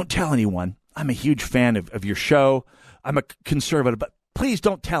 don't tell anyone. I'm a huge fan of your show. I'm a conservative, but please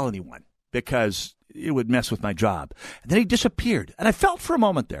don't tell anyone because it would mess with my job." And then he disappeared. And I felt for a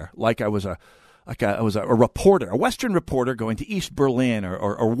moment there like I was a reporter, a Western reporter going to East Berlin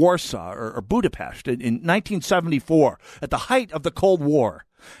or Warsaw or Budapest in 1974 at the height of the Cold War,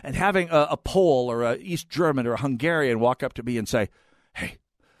 and having a Pole or a East German or a Hungarian walk up to me and say, "Hey,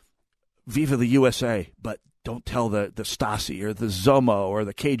 viva the USA, but don't tell the Stasi or the Zomo or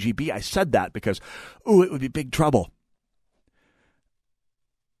the KGB I said that because, it would be big trouble."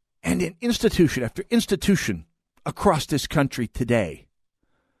 And in institution after institution across this country today,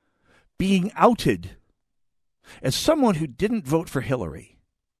 being outed as someone who didn't vote for Hillary,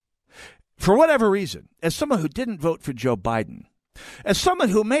 for whatever reason, as someone who didn't vote for Joe Biden, as someone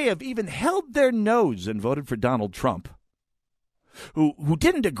who may have even held their nose and voted for Donald Trump, who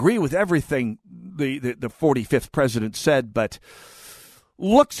didn't agree with everything the 45th president said, but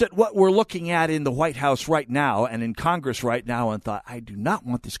looks at what we're looking at in the White House right now and in Congress right now and thought, I do not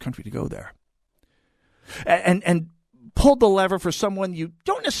want this country to go there. And pulled the lever for someone you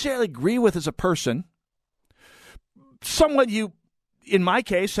don't necessarily agree with as a person, someone you in my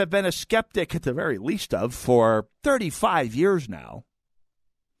case, have been a skeptic at the very least of for 35 years now.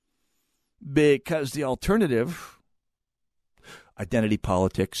 Because the alternative, identity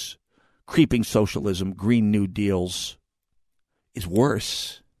politics, creeping socialism, Green New Deals, is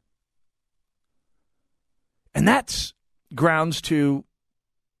worse. And that's grounds to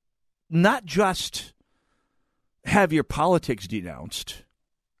not just have your politics denounced,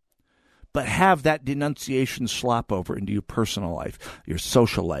 but have that denunciation slop over into your personal life, your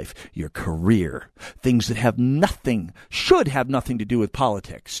social life, your career, things that have nothing, should have nothing to do with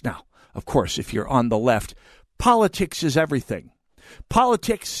politics. Now, of course, if you're on the left, politics is everything.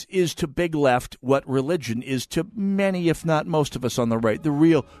 Politics is to big left what religion is to many, if not most of us on the right, the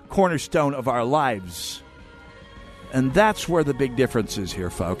real cornerstone of our lives. And that's where the big difference is here,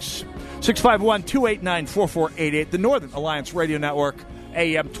 folks. 651-289-4488, the Northern Alliance Radio Network,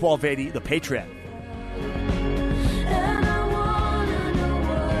 AM 1280, The Patriot.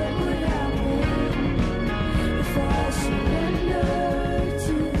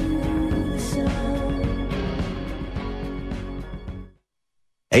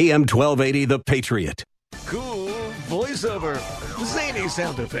 AM 1280, The Patriot. Cool voiceover. Zany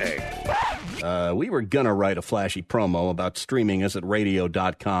sound effect. We were gonna write a flashy promo about streaming us at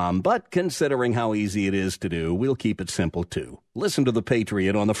radio.com, but considering how easy it is to do, we'll keep it simple too. Listen to The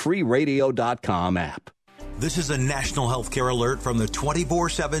Patriot on the free radio.com app. This is a national healthcare alert from the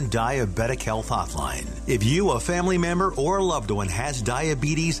 24/7 Diabetic Health Hotline. If you, a family member, or a loved one has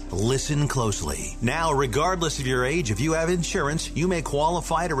diabetes, listen closely. Now, regardless of your age, if you have insurance, you may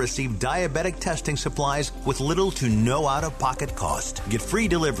qualify to receive diabetic testing supplies with little to no out-of-pocket cost. Get free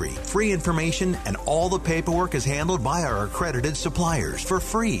delivery, free information, and all the paperwork is handled by our accredited suppliers for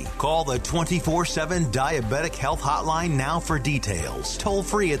free. Call the 24/7 Diabetic Health Hotline now for details. Toll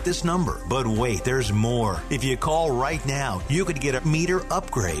free at this number. But wait, there's more. If you call right now, you could get a meter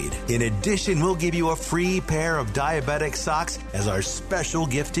upgrade. In addition, we'll give you a free pair of diabetic socks as our special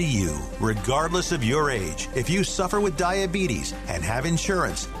gift to you. Regardless of your age, if you suffer with diabetes and have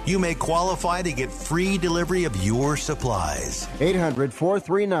insurance, you may qualify to get free delivery of your supplies.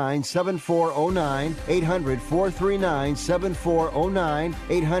 800-439-7409, 800-439-7409,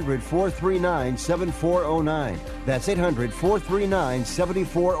 800-439-7409. That's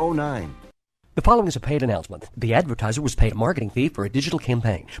 800-439-7409. The following is a paid announcement. The advertiser was paid a marketing fee for a digital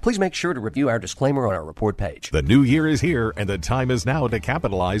campaign. Please make sure to review our disclaimer on our report page. The new year is here, and the time is now to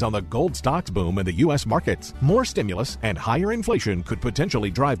capitalize on the gold stocks boom in the U.S. markets. More stimulus and higher inflation could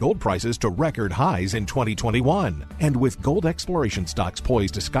potentially drive gold prices to record highs in 2021. And with gold exploration stocks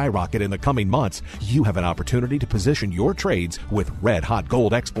poised to skyrocket in the coming months, you have an opportunity to position your trades with red-hot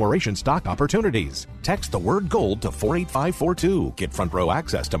gold exploration stock opportunities. Text the word gold to 48542. Get front row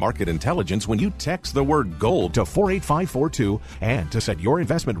access to market intelligence when you text the word gold to 48542 and to set your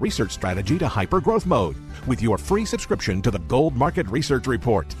investment research strategy to hyper-growth mode with your free subscription to the Gold Market Research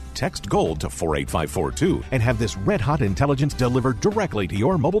Report. Text gold to 48542 and have this red-hot intelligence delivered directly to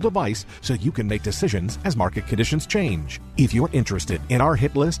your mobile device so you can make decisions as market conditions change. If you're interested in our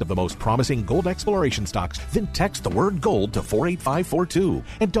hit list of the most promising gold exploration stocks, then text the word gold to 48542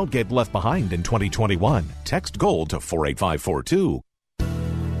 and don't get left behind in 2021. Text gold to 48542.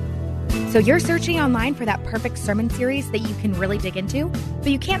 So you're searching online for that perfect sermon series that you can really dig into, but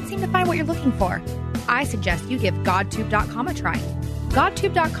you can't seem to find what you're looking for. I suggest you give GodTube.com a try.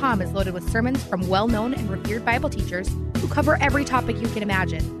 GodTube.com is loaded with sermons from well-known and revered Bible teachers who cover every topic you can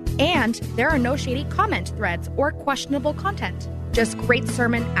imagine. And there are no shady comment threads or questionable content. Just great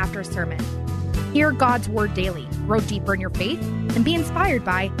sermon after sermon. Hear God's Word daily, grow deeper in your faith, and be inspired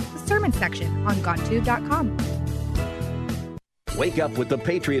by the sermon section on GodTube.com. Wake up with the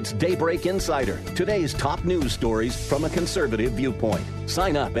Patriots Daybreak Insider. Today's top news stories from a conservative viewpoint.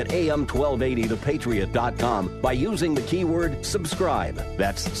 Sign up at am1280thepatriot.com by using the keyword subscribe.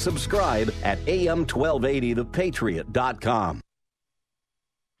 That's subscribe at am1280thepatriot.com.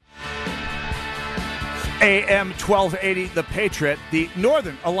 AM 1280, The Patriot, the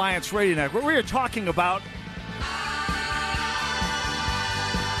Northern Alliance Radio Network. We are talking about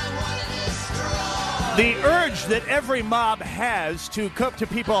the urge that every mob has to come to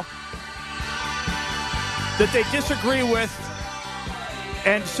people that they disagree with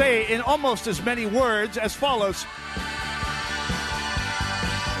and say in almost as many words as follows.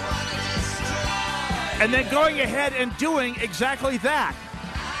 And then going ahead and doing exactly that.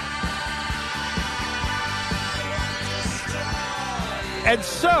 And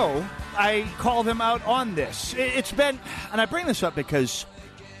so I call them out on this. It's been, and I bring this up because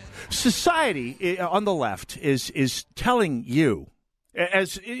society on the left is telling you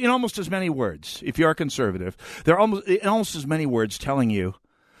as in almost as many words, if you're a conservative, there are almost as many words telling you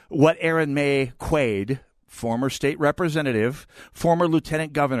what Aaron May Quaid, former state representative, former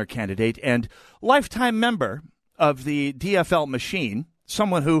lieutenant governor candidate, and lifetime member of the DFL machine,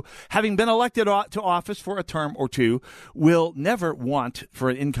 someone who, having been elected to office for a term or two, will never want for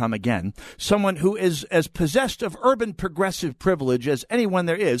an income again, someone who is as possessed of urban progressive privilege as anyone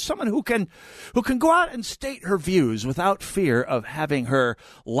there is, someone who can go out and state her views without fear of having her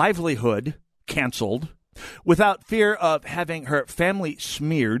livelihood canceled, without fear of having her family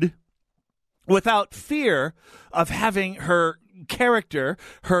smeared, without fear of having her character,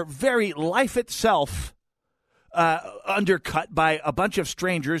 her very life itself, undercut by a bunch of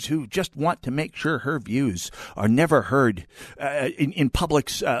strangers who just want to make sure her views are never heard in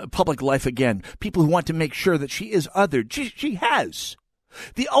public life again. People who want to make sure that she is othered. She has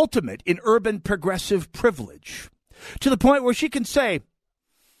the ultimate in urban progressive privilege, to the point where she can say,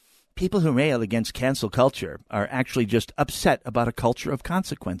 people who rail against cancel culture are actually just upset about a culture of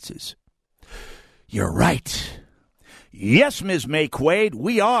consequences. You're right. Yes, Ms. May Quaid,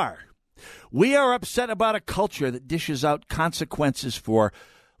 we are. We are upset about a culture that dishes out consequences for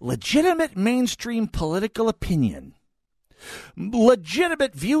legitimate mainstream political opinion,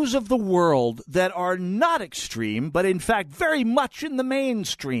 legitimate views of the world that are not extreme, but in fact very much in the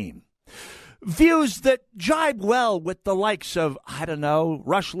mainstream. Views that jibe well with the likes of, I don't know,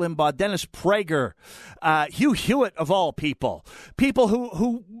 Rush Limbaugh, Dennis Prager, Hugh Hewitt of all people. People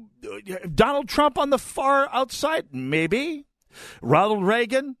who Donald Trump on the far outside, maybe. Ronald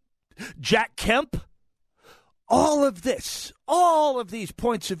Reagan, Jack Kemp. All of these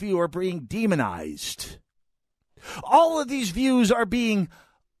points of view are being demonized. All of these views are being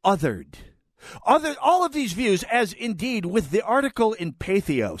othered. All of these views, as indeed with the article in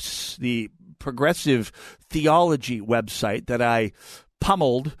Pathos, the progressive theology website that I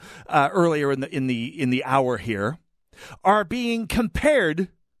pummeled earlier in the hour here, are being compared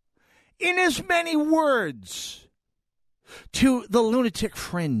in as many words to the lunatic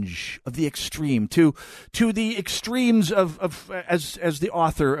fringe of the extreme, to the extremes of as the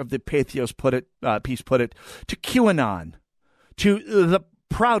author of the Pathos piece put it, to QAnon, to the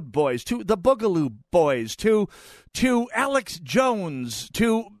Proud Boys, to the Boogaloo Boys, to Alex Jones,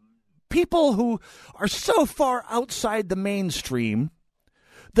 to people who are so far outside the mainstream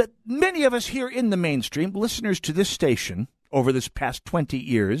that many of us here in the mainstream, listeners to this station over this past 20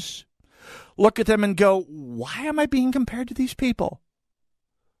 years, look at them and go, why am I being compared to these people?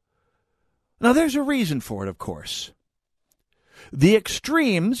 Now, there's a reason for it, of course. The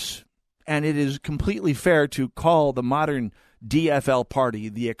extremes, and it is completely fair to call the modern DFL party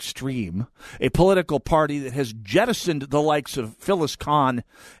the extreme, a political party that has jettisoned the likes of Phyllis Kahn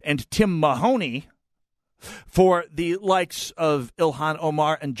and Tim Mahoney for the likes of Ilhan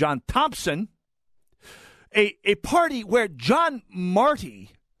Omar and John Thompson, a party where John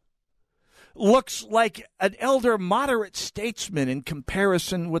Marty looks like an elder moderate statesman in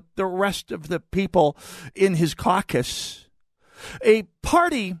comparison with the rest of the people in his caucus, a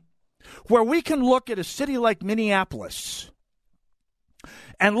party where we can look at a city like Minneapolis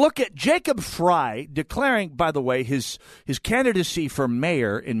and look at Jacob Fry declaring, by the way, his candidacy for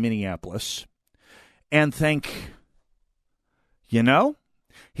mayor in Minneapolis, and think,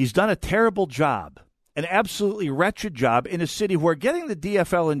 he's done a terrible job, an absolutely wretched job in a city where getting the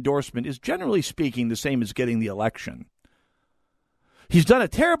DFL endorsement is, generally speaking, the same as getting the election. He's done a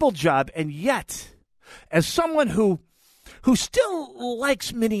terrible job, and yet, as someone who still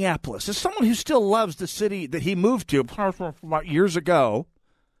likes Minneapolis, as someone who still loves the city that he moved to years ago,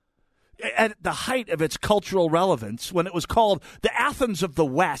 at the height of its cultural relevance, when it was called the Athens of the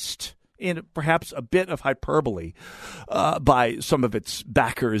West, in perhaps a bit of hyperbole by some of its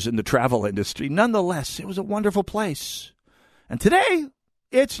backers in the travel industry. Nonetheless, it was a wonderful place. And today,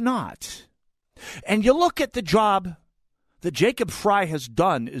 it's not. And you look at the job that Jacob Fry has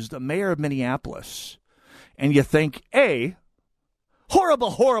done as the mayor of Minneapolis, and you think, A,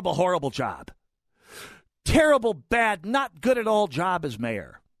 horrible, horrible, horrible job. Terrible, bad, not good at all job as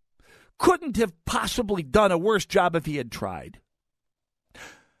mayor. Couldn't have possibly done a worse job if he had tried.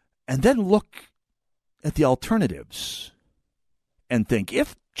 And then look at the alternatives and think,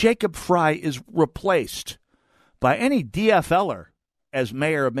 if Jacob Fry is replaced by any DFLer as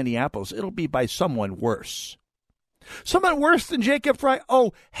mayor of Minneapolis, it'll be by someone worse. Someone worse than Jacob Fry?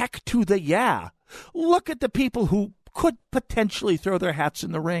 Oh, heck to the yeah. Look at the people who could potentially throw their hats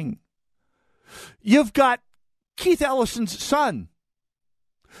in the ring. You've got Keith Ellison's son,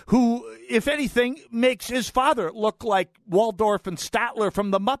 who, if anything, makes his father look like Waldorf and Statler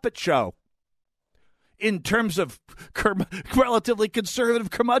from The Muppet Show. in terms of relatively conservative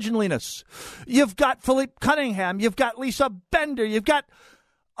curmudgeonliness. You've got Philippe Cunningham. You've got Lisa Bender. You've got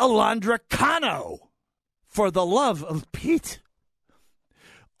Alondra Cano. For the love of Pete.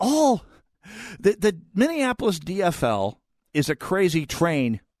 The Minneapolis DFL is a crazy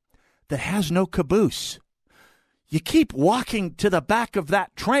train that has no caboose. You keep walking to the back of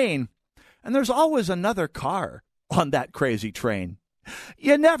that train, and there's always another car on that crazy train.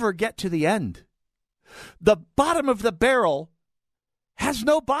 You never get to the end. The bottom of the barrel has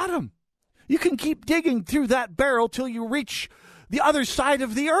no bottom. You can keep digging through that barrel till you reach the other side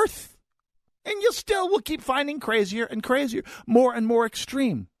of the earth. And you still will keep finding crazier and crazier, more and more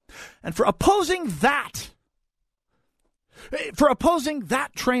extreme. And for opposing that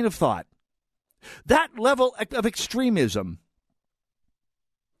train of thought, that level of extremism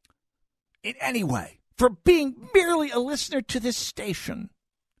in any way, for being merely a listener to this station,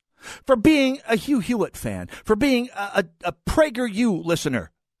 for being a Hugh Hewitt fan, for being a PragerU listener,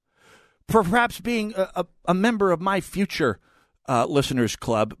 for perhaps being a member of my future listeners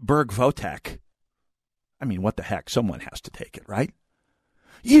club, Berg Votek. I mean, what the heck? Someone has to take it, right?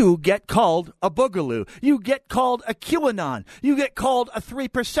 You get called a boogaloo. You get called a QAnon. You get called a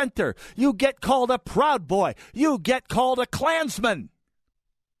 3%er. You get called a Proud Boy. You get called a Klansman.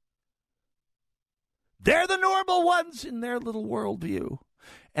 They're the normal ones in their little worldview.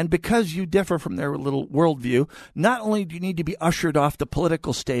 And because you differ from their little worldview, not only do you need to be ushered off the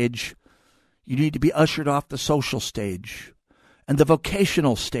political stage, you need to be ushered off the social stage and the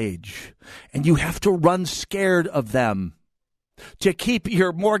vocational stage. And you have to run scared of them to keep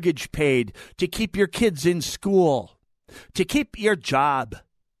your mortgage paid, to keep your kids in school, to keep your job,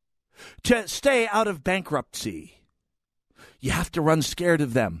 to stay out of bankruptcy. You have to run scared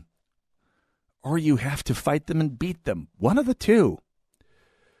of them, or you have to fight them and beat them. One of the two.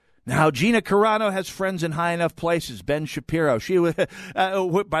 Now, Gina Carano has friends in high enough places. Ben Shapiro. She,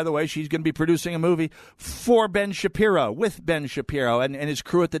 by the way, she's going to be producing a movie for Ben Shapiro, with Ben Shapiro and his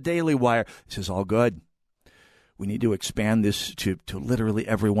crew at the Daily Wire. This is all good. We need to expand this to literally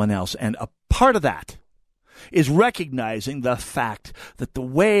everyone else. And a part of that is recognizing the fact that the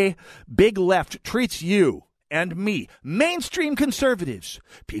way Big Left treats you and me, mainstream conservatives,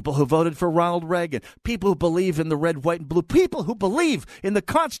 people who voted for Ronald Reagan, people who believe in the red, white, and blue, people who believe in the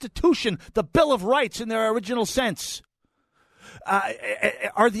Constitution, the Bill of Rights in their original sense,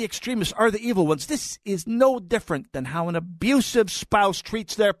 are the extremists, are the evil ones. This is no different than how an abusive spouse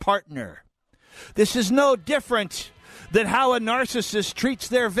treats their partner. This is no different than how a narcissist treats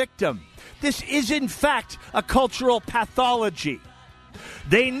their victim. This is, in fact, a cultural pathology.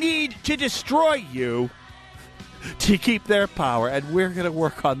 They need to destroy you to keep their power, and we're going to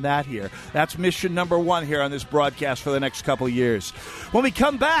work on that here. That's mission number one here on this broadcast for the next couple of years. When we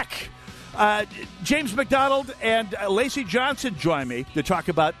come back, James McDonald and Lacey Johnson join me to talk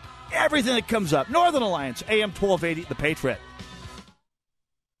about everything that comes up. Northern Alliance, AM 1280, The Patriot.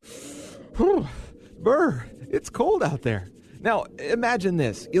 Whew. Burr, it's cold out there. Now, imagine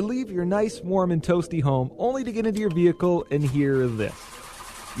this. You leave your nice, warm, and toasty home only to get into your vehicle and hear this.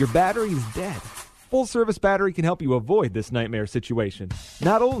 Your battery's dead. Full Service Battery can help you avoid this nightmare situation.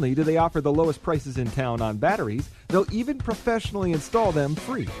 Not only do they offer the lowest prices in town on batteries, they'll even professionally install them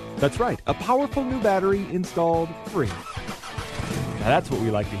free. That's right, a powerful new battery installed free. Now that's what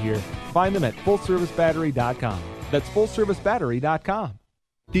we like to hear. Find them at FullServiceBattery.com. That's FullServiceBattery.com.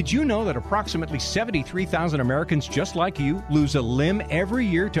 Did you know that approximately 73,000 Americans just like you lose a limb every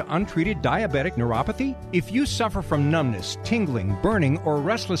year to untreated diabetic neuropathy? If you suffer from numbness, tingling, burning, or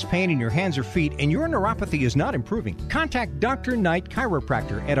restless pain in your hands or feet and your neuropathy is not improving, contact Dr. Knight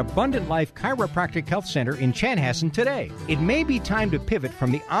Chiropractor at Abundant Life Chiropractic Health Center in Chanhassen today. It may be time to pivot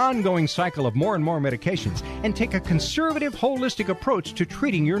from the ongoing cycle of more and more medications and take a conservative, holistic approach to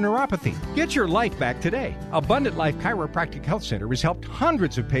treating your neuropathy. Get your life back today. Abundant Life Chiropractic Health Center has helped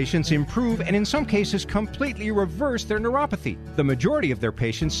hundreds of patients improve and in some cases completely reverse their neuropathy. The majority of their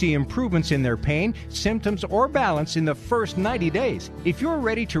patients see improvements in their pain, symptoms, or balance in the first 90 days. If you're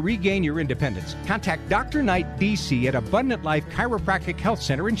ready to regain your independence, contact Dr. Knight DC at Abundant Life Chiropractic Health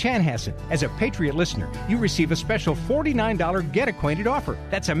Center in Chanhassen. As a Patriot listener, you receive a special $49 Get Acquainted offer.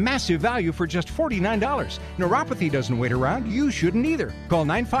 That's a massive value for just $49. Neuropathy doesn't wait around. You shouldn't either. Call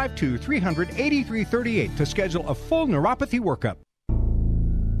 952-300-8338 to schedule a full neuropathy workup.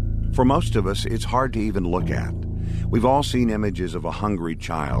 For most of us, it's hard to even look at. We've all seen images of a hungry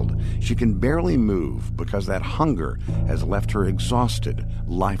child. She can barely move because that hunger has left her exhausted,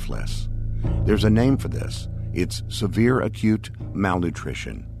 lifeless. There's a name for this. It's severe acute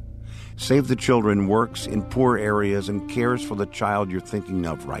malnutrition. Save the Children works in poor areas and cares for the child you're thinking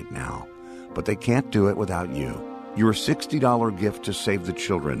of right now. but they can't do it without you. Your $60 gift to Save the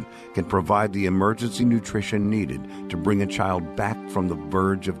Children can provide the emergency nutrition needed to bring a child back from the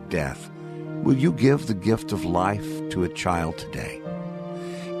verge of death. Will you give the gift of life to a child today?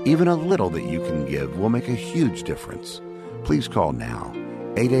 Even a little that you can give will make a huge difference. Please call now.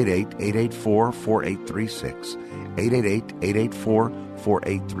 888-884-4836.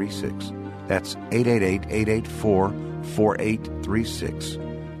 888-884-4836. That's 888-884-4836.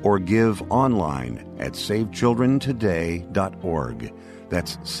 Or give online at SaveChildrenToday.org.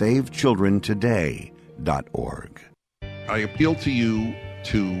 That's SaveChildrenToday.org. I appeal to you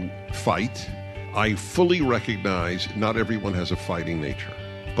to fight. I fully recognize not everyone has a fighting nature,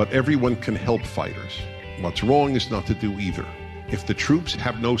 but everyone can help fighters. What's wrong is not to do either. If the troops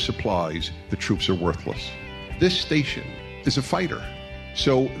have no supplies, the troops are worthless. This station is a fighter.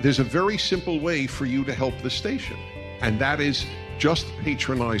 So there's a very simple way for you to help the station, and that is just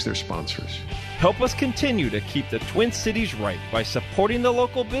patronize their sponsors. Help us continue to keep the Twin Cities right by supporting the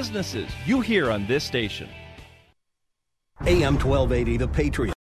local businesses you hear on this station. AM 1280, The Patriot.